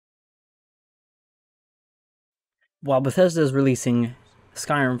While Bethesda is releasing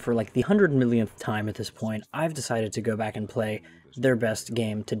Skyrim for like the 100 millionth time at this point, I've decided to go back and play their best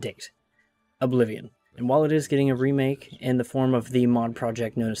game to date, Oblivion. And while it is getting a remake in the form of the mod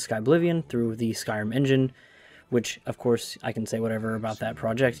project known as Skyblivion through the Skyrim engine, which, of course, I can say whatever about that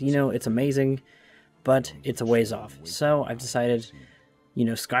project, you know, it's amazing, but it's a ways off. So I've decided, you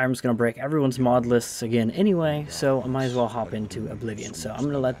know, Skyrim's going to break everyone's mod lists again anyway, so I might as well hop into Oblivion. So I'm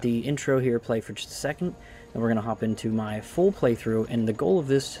going to let the intro here play for just a second, and we're going to hop into my full playthrough, and the goal of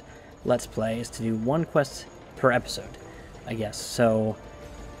this Let's Play is to do one quest per episode, I guess. So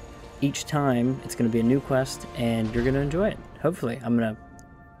each time it's going to be a new quest, and you're going to enjoy it. Hopefully. I'm going to,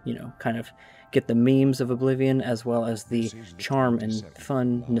 you know, kind of get the memes of Oblivion as well as the charm and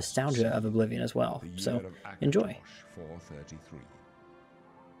fun nostalgia of Oblivion as well. So enjoy. 433.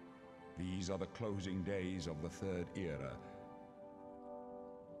 These are the closing days of the Third Era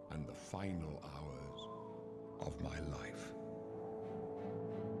and the final hours of my life.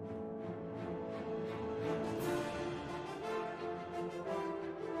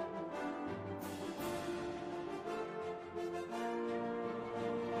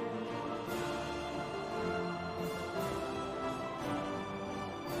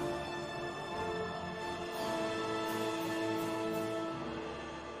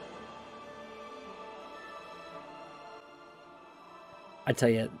 I tell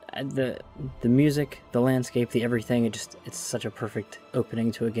you, the music, the landscape, the everything, it's such a perfect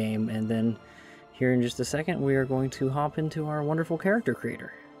opening to a game. And then here in just a second, we are going to hop into our wonderful character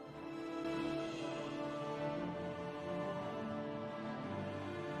creator.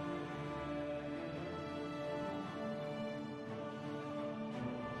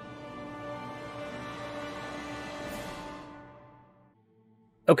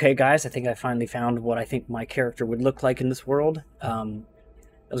 Okay, guys, I think I finally found what I think my character would look like in this world. I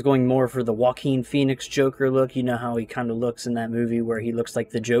was going more for the Joaquin Phoenix Joker look. You know how he kind of looks in that movie where he looks like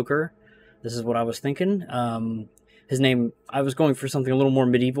the Joker? This is what I was thinking. His name, I was going for something a little more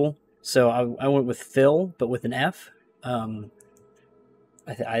medieval, so I went with Phil, but with an F. I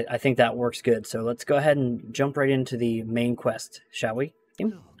think that works good, so let's go ahead and jump right into the main quest, shall we?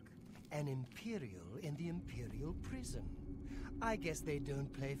 Look, an Imperial in the Imperial prison. I guess they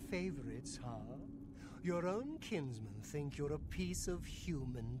don't play favorites, huh? Your own kinsmen think you're a piece of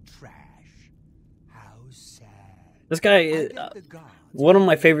human trash. How sad. This guy, one of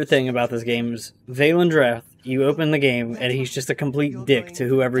my favorite thing about this game is Valendrath. You open the game and he's just a complete dick to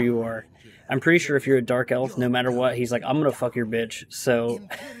whoever you are. I'm pretty sure if you're a dark elf, no matter what, he's like, I'm gonna fuck your bitch. So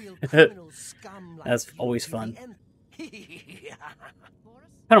that's always fun. What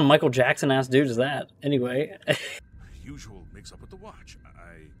kind of Michael Jackson ass dude is that? Anyway. Usual mix up with the watch.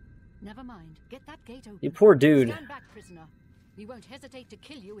 Never mind. Get that gate open. You poor dude. Stand back, prisoner. We won't hesitate to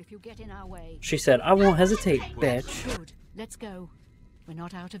kill you if you get in our way. She said, I won't hesitate, bitch. Good. Let's go. We're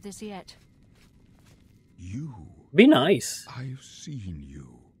not out of this yet. You. Be nice. I've seen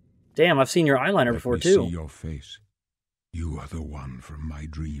you. Damn, I've seen your eyeliner before, too. See your face. You are the one from my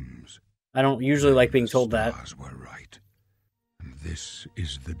dreams. I don't usually like being told that. The stars were right. And this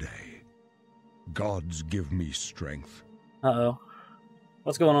is the day. Gods give me strength. Uh-oh.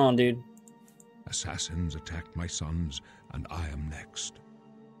 What's going on, dude? Assassins attacked my sons, and I am next.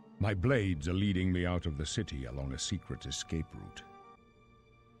 My blades are leading me out of the city along a secret escape route.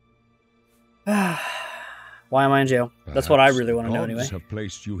 Why am I in jail? That's what I really want to know anyway. Have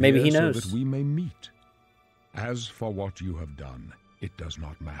placed you Maybe here he knows. so that we may meet. As for what you have done, it does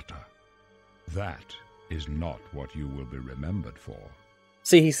not matter. That is not what you will be remembered for.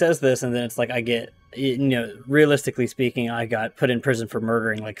 See, he says this, and then it's like I get, you know, realistically speaking, I got put in prison for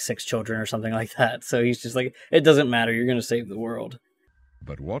murdering like 6 children or something like that. So he's just like, it doesn't matter, you're going to save the world.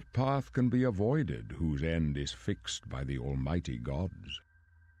 But what path can be avoided whose end is fixed by the almighty gods?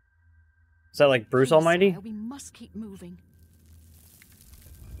 Is that like Bruce Almighty? We must keep moving.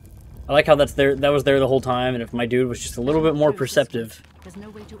 I like how that was there the whole time, and if my dude was just a little bit more perceptive,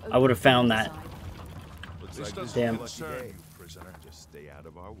 I would have found that. Damn. Just stay out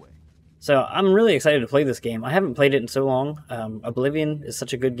of our way. So I'm really excited to play this game. I haven't played it in so long. Oblivion is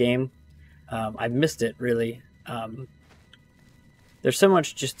such a good game. I've missed it, really. There's so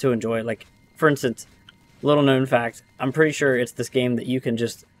much just to enjoy. Like, for instance, little known fact, I'm pretty sure it's this game that you can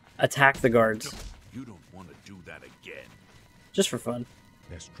just attack the guards. You don't want to do that again. Just for fun.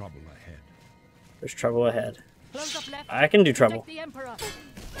 There's trouble ahead. There's trouble ahead. Close up left. I can do trouble. The Emperor.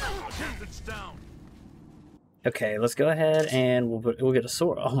 It's down. Okay, let's go ahead and we'll get a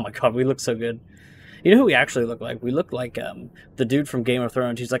sword. Oh my god, we look so good. You know who we actually look like? We look like the dude from Game of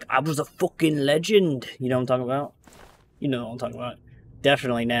Thrones. He's like, I was a fucking legend. You know what I'm talking about? You know what I'm talking about.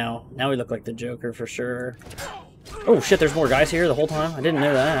 Definitely now. Now we look like the Joker for sure. Oh shit, there's more guys here the whole time? I didn't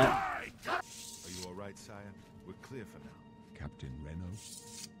know that. Are you alright, sire? We're clear for now. Captain Reno?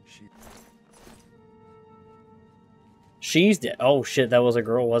 She's dead. Oh shit, that was a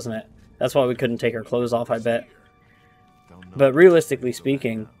girl, wasn't it? That's why we couldn't take her clothes off, I bet. But realistically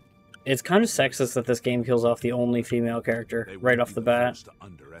speaking, it's kind of sexist that this game kills off the only female character right off the bat.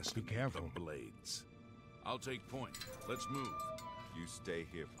 Be careful. Blades. I'll take point. Let's move. You stay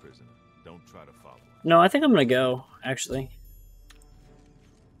here, prisoner. Don't try to follow us. No, I think I'm gonna go, actually.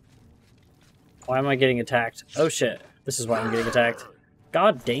 Why am I getting attacked? Oh shit, this is why I'm getting attacked.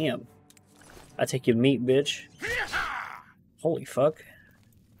 God damn. I take your meat, bitch. Holy fuck.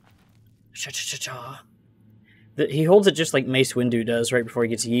 Cha-cha-cha-cha. He holds it just like Mace Windu does right before he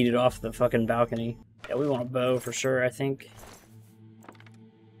gets yeeted off the fucking balcony. Yeah, we want a bow for sure, I think.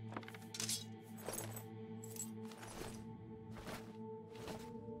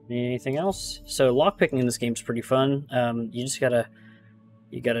 Anything else? So lockpicking in this game is pretty fun. You just gotta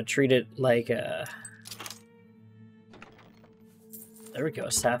treat it like there we go,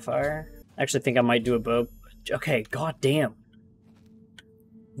 a sapphire. I actually think I might do a bow. Okay, god damn.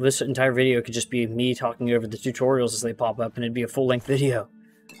 This entire video could just be me talking over the tutorials as they pop up, and it'd be a full-length video.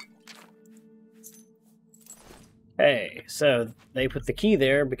 Hey, so they put the key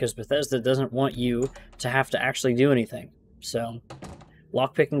there because Bethesda doesn't want you to have to actually do anything. So,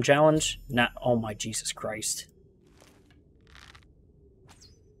 lockpicking challenge? Not. Oh my Jesus Christ.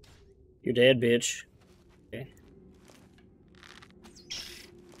 You're dead, bitch. Okay.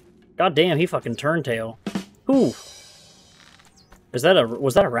 God damn, he fucking turned tail. Whew. Was that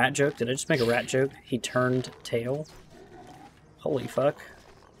a rat joke? Did I just make a rat joke? He turned tail? Holy fuck.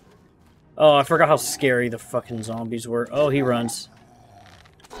 Oh, I forgot how scary the fucking zombies were. Oh, he runs.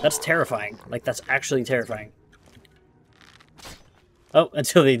 That's terrifying. Like, that's actually terrifying. Oh,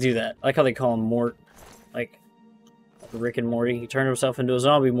 until they do that. I like how they call him Mort. Like, Rick and Morty. He turned himself into a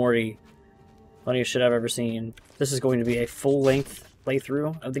zombie Morty. Funniest shit I've ever seen. This is going to be a full-length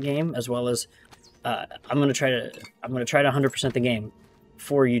playthrough of the game, as well as I'm gonna try to 100% the game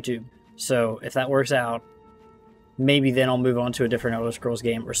for YouTube. So if that works out, maybe then I'll move on to a different Elder Scrolls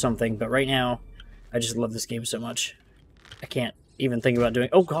game or something. But right now, I just love this game so much. I can't even think about doing.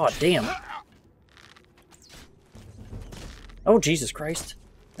 Oh god damn! Oh Jesus Christ!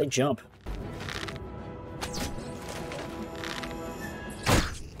 They jump.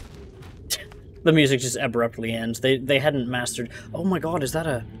 The music just abruptly ends. They hadn't mastered. Oh my god, is that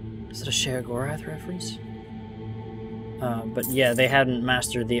a Sheogorath reference? But yeah, they hadn't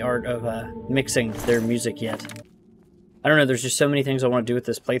mastered the art of mixing their music yet. I don't know, there's just so many things I want to do with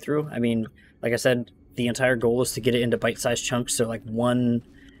this playthrough. I mean, like I said, the entire goal is to get it into bite-sized chunks, so like one,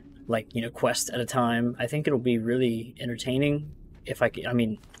 like, you know, quest at a time. I think it'll be really entertaining if I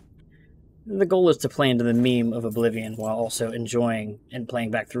mean, the goal is to play into the meme of Oblivion while also enjoying and playing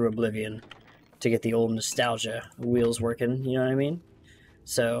back through Oblivion to get the old nostalgia wheels working, you know what I mean?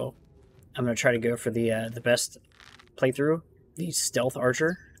 So, I'm going to try to go for the best playthrough, the Stealth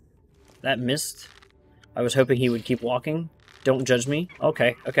Archer. That missed. I was hoping he would keep walking. Don't judge me.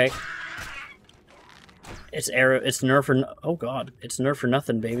 Okay, okay. It's nerf for... Oh god, it's nerf for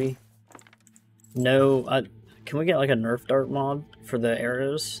nothing, baby. No, can we get like a nerf dart mod for the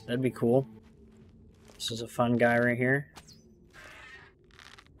arrows? That'd be cool. This is a fun guy right here.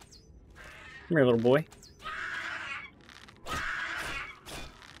 Come here, little boy.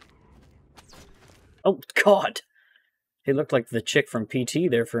 Oh, God! He looked like the chick from PT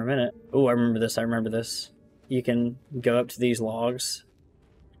there for a minute. Oh, I remember this, I remember this. You can go up to these logs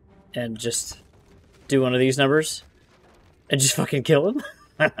and just do one of these numbers and just fucking kill him.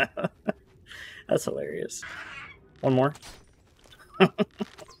 That's hilarious. One more.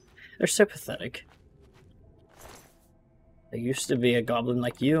 They're so pathetic. They used to be a goblin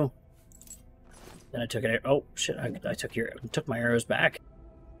like you. Then I took it. Oh shit! I took my arrows back.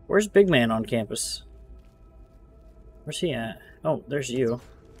 Where's Big Man on campus? Where's he at? Oh, there's you.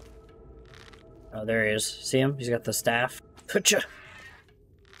 Oh, there he is. See him? He's got the staff. Putcha.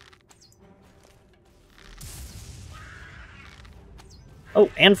 Oh,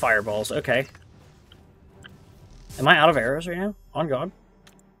 and fireballs. Okay. Am I out of arrows right now? On God.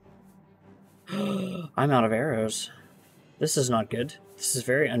 I'm out of arrows. This is not good. This is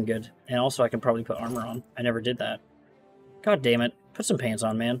very ungood. And also I can probably put armor on. I never did that. God damn it. Put some pants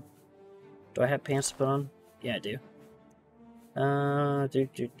on, man. Do I have pants to put on? Yeah, I do.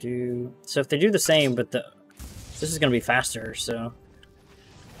 So if they do the same, but this is gonna be faster, so...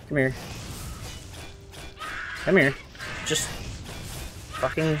 Come here. Come here. Just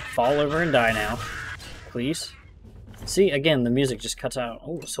fucking fall over and die now. Please. See, again, the music just cuts out.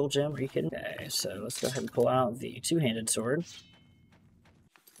 Oh, soul gem, are you kidding? Okay, so let's go ahead and pull out the two-handed sword.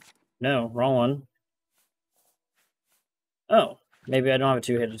 No, wrong one. Oh, maybe I don't have a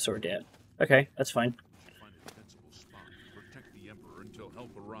two-handed sword yet. Okay, that's fine. Find a defensible spot. Protect the Emperor until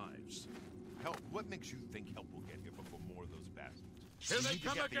help arrives. Help? What makes you think help will get here before more of those bastards? Here We they need to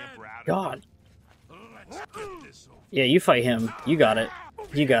come get the again! Emperor out of God. Let's get this over. Yeah, you fight him. You got it.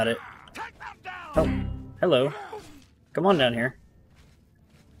 You got it. Oh, hello. Come on down here.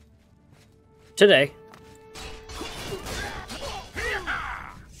 Today.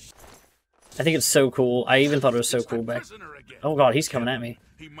 I think it's so cool. I even thought it was so cool back. Oh god, he's coming at me.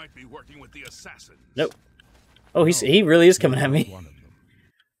 He might be working with the assassins. Nope. Oh, he really is coming at me. One of them.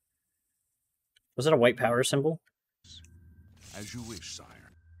 Was that a white power symbol? As you wish,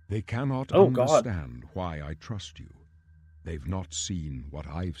 sire. They cannot Oh, God. understand why I trust you. They've not seen what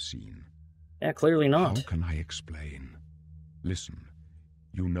I've seen. Yeah, clearly How not. can I explain? Listen,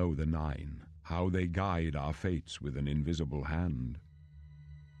 you know the Nine, how they guide our fates with an invisible hand.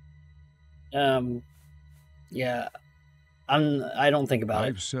 Yeah. I don't think about it.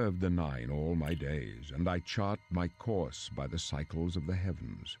 I've served the Nine all my days, and I chart my course by the cycles of the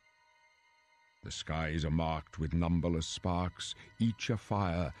heavens. The skies are marked with numberless sparks, each a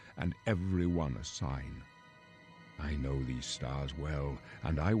fire, and every one a sign. I know these stars well,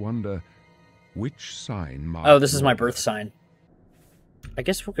 and I wonder which sign marks. Oh, this is my birth sign. I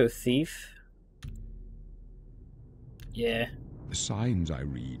guess we'll go thief. Yeah. The signs I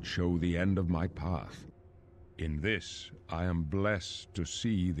read show the end of my path. In this, I am blessed to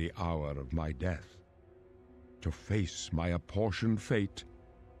see the hour of my death, to face my apportioned fate,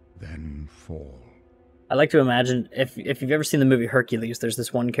 then fall. I like to imagine, if you've ever seen the movie Hercules, there's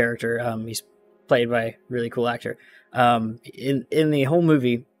this one character, he's played by a really cool actor. In the whole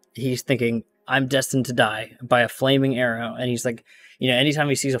movie, he's thinking, I'm destined to die by a flaming arrow. And he's like, anytime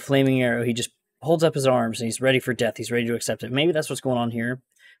he sees a flaming arrow, he just holds up his arms and he's ready for death. He's ready to accept it. Maybe that's what's going on here.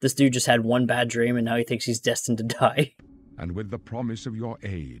 This dude just had one bad dream and now he thinks he's destined to die. And with the promise of your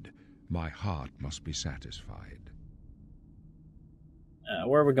aid, my heart must be satisfied.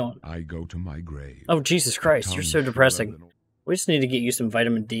 Where are we going? I go to my grave. Oh, Jesus Christ, you're so Tongue depressing. shriller than- We just need to get you some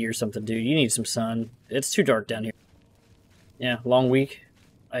vitamin D or something, dude. You need some sun. It's too dark down here. Yeah, long week.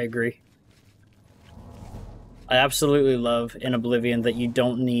 I agree. I absolutely love in Oblivion that you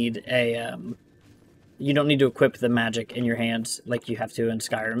don't need a you don't need to equip the magic in your hands like you have to in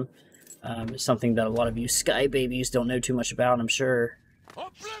Skyrim. It's something that a lot of you Sky babies don't know too much about, I'm sure.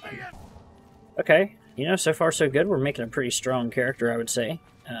 Oblivion! Okay, so far so good. We're making a pretty strong character, I would say.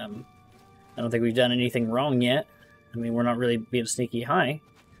 I don't think we've done anything wrong yet. I mean, we're not really being sneaky high.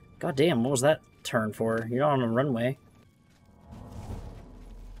 God damn, what was that turn for? You're not on a runway.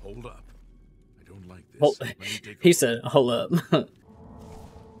 Hold up. I don't like this. Well, Let me take a he look. said, hold up.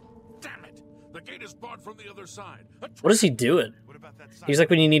 Damn it! The gate is barred from the other side. What is he doing? What about that side? He's like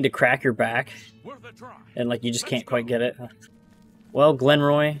when you need to crack your back Worth a try. and like you just Let's can't quite go. get it. Well,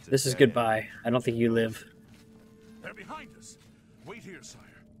 Glenroy, this is goodbye. I don't think you live. They're behind us. Wait here, sire.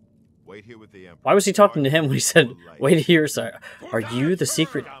 Wait here with the Emperor. Why was he talking to him when he said, wait here, sir? Are you the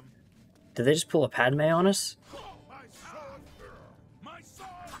secret? Did they just pull a Padme on us? My sword! My sword!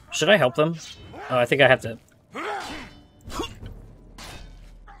 Should I help them? Oh, I think I have to.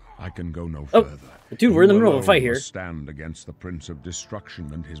 I can go no Oh, further. dude, we're in the You middle of a alone fight here. must stand against the Prince of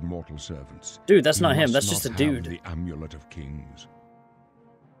Destruction and his mortal servants. Dude, that's You not him. must That's just a not dude. have the Amulet of Kings.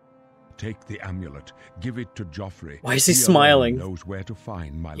 Take the amulet. Give it to Joffrey. Why is he alone smiling? Knows where to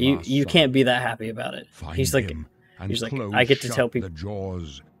find my You last you son. can't be that happy about it. Find He's like, him and he's like, close I get to shut tell people. the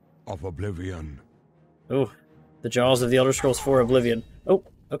jaws of Oblivion. Oh, the jaws of the Elder Scrolls 4 Oblivion. Oh,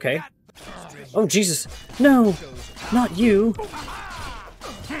 okay. Oh, Jesus. No, not you.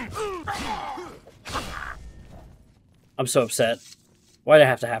 I'm so upset. Why'd it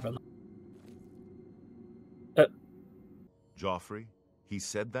have to happen? Joffrey? He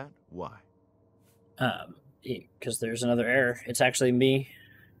said that? Why? Because there's another error. It's actually me.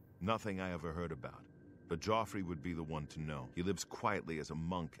 Nothing I ever heard about. But Joffrey would be the one to know. He lives quietly as a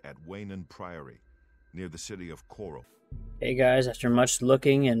monk at Waynon Priory, near the city of Coral. Hey guys, after much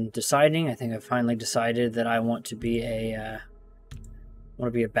looking and deciding, I think I finally decided that I want to be a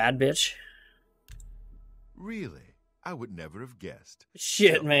bad bitch. Really? I would never have guessed.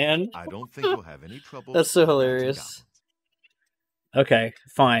 Shit, Still, man. I don't think you'll have any trouble. That's so with hilarious. goblins. Okay,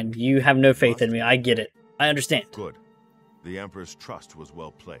 fine. You have no faith in me. I get it. I understand. Good. The Emperor's trust was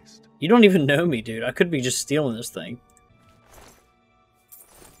well placed. You don't even know me, dude. I could be just stealing this thing.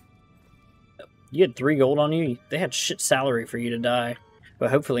 You had 3 gold on you? They had shit salary for you to die. But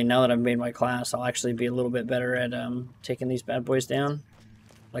hopefully now that I've made my class, I'll actually be a little bit better at taking these bad boys down.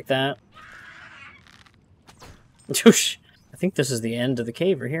 Like that. Whoosh! I think this is the end of the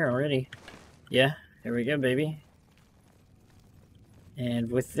cave right here already. Yeah, there we go, baby.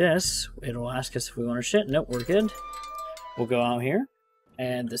 And with this, it'll ask us if we want to shit. Nope, we're good. We'll go out here.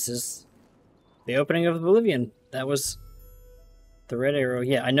 And this is the opening of Oblivion. That was the red arrow.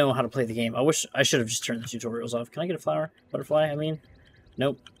 Yeah, I know how to play the game. I wish I should have just turned the tutorials off. Can I get a flower? Butterfly, I mean?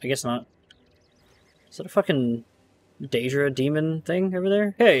 Nope, I guess not. Is that a fucking Daedra demon thing over there?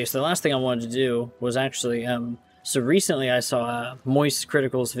 Okay, so the last thing I wanted to do was actually, so recently I saw Moist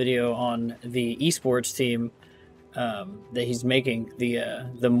Critical's video on the esports team that he's making,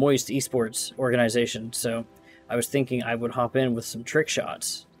 the Moist Esports organization. So I was thinking I would hop in with some trick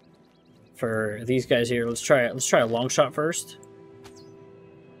shots for these guys here. Let's try it. Let's try a long shot first.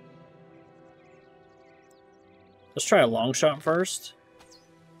 Let's try a long shot first.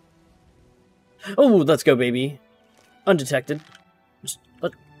 Oh, let's go, baby. Undetected. Just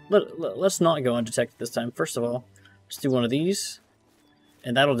let's not go undetected this time. First of all, let's do one of these.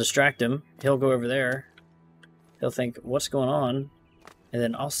 And that'll distract him. He'll go over there. He'll think, what's going on? And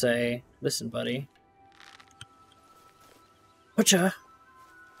then I'll say, listen, buddy. Whatcha?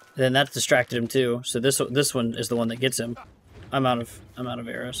 And then that distracted him too. So this one is the one that gets him. I'm out of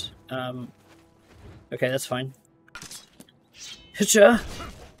arrows. Okay, that's fine. Hitcha!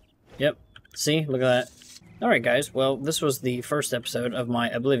 Yep. See? Look at that. Alright guys, well this was the first episode of my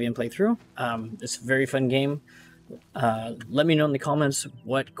Oblivion playthrough. It's a very fun game. Let me know in the comments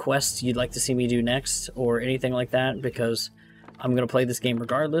what quests you'd like to see me do next or anything like that, because I'm going to play this game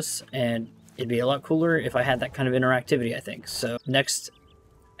regardless, and it'd be a lot cooler if I had that kind of interactivity, I think. So next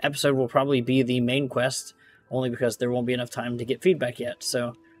episode will probably be the main quest, only because there won't be enough time to get feedback yet.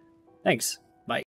 So thanks.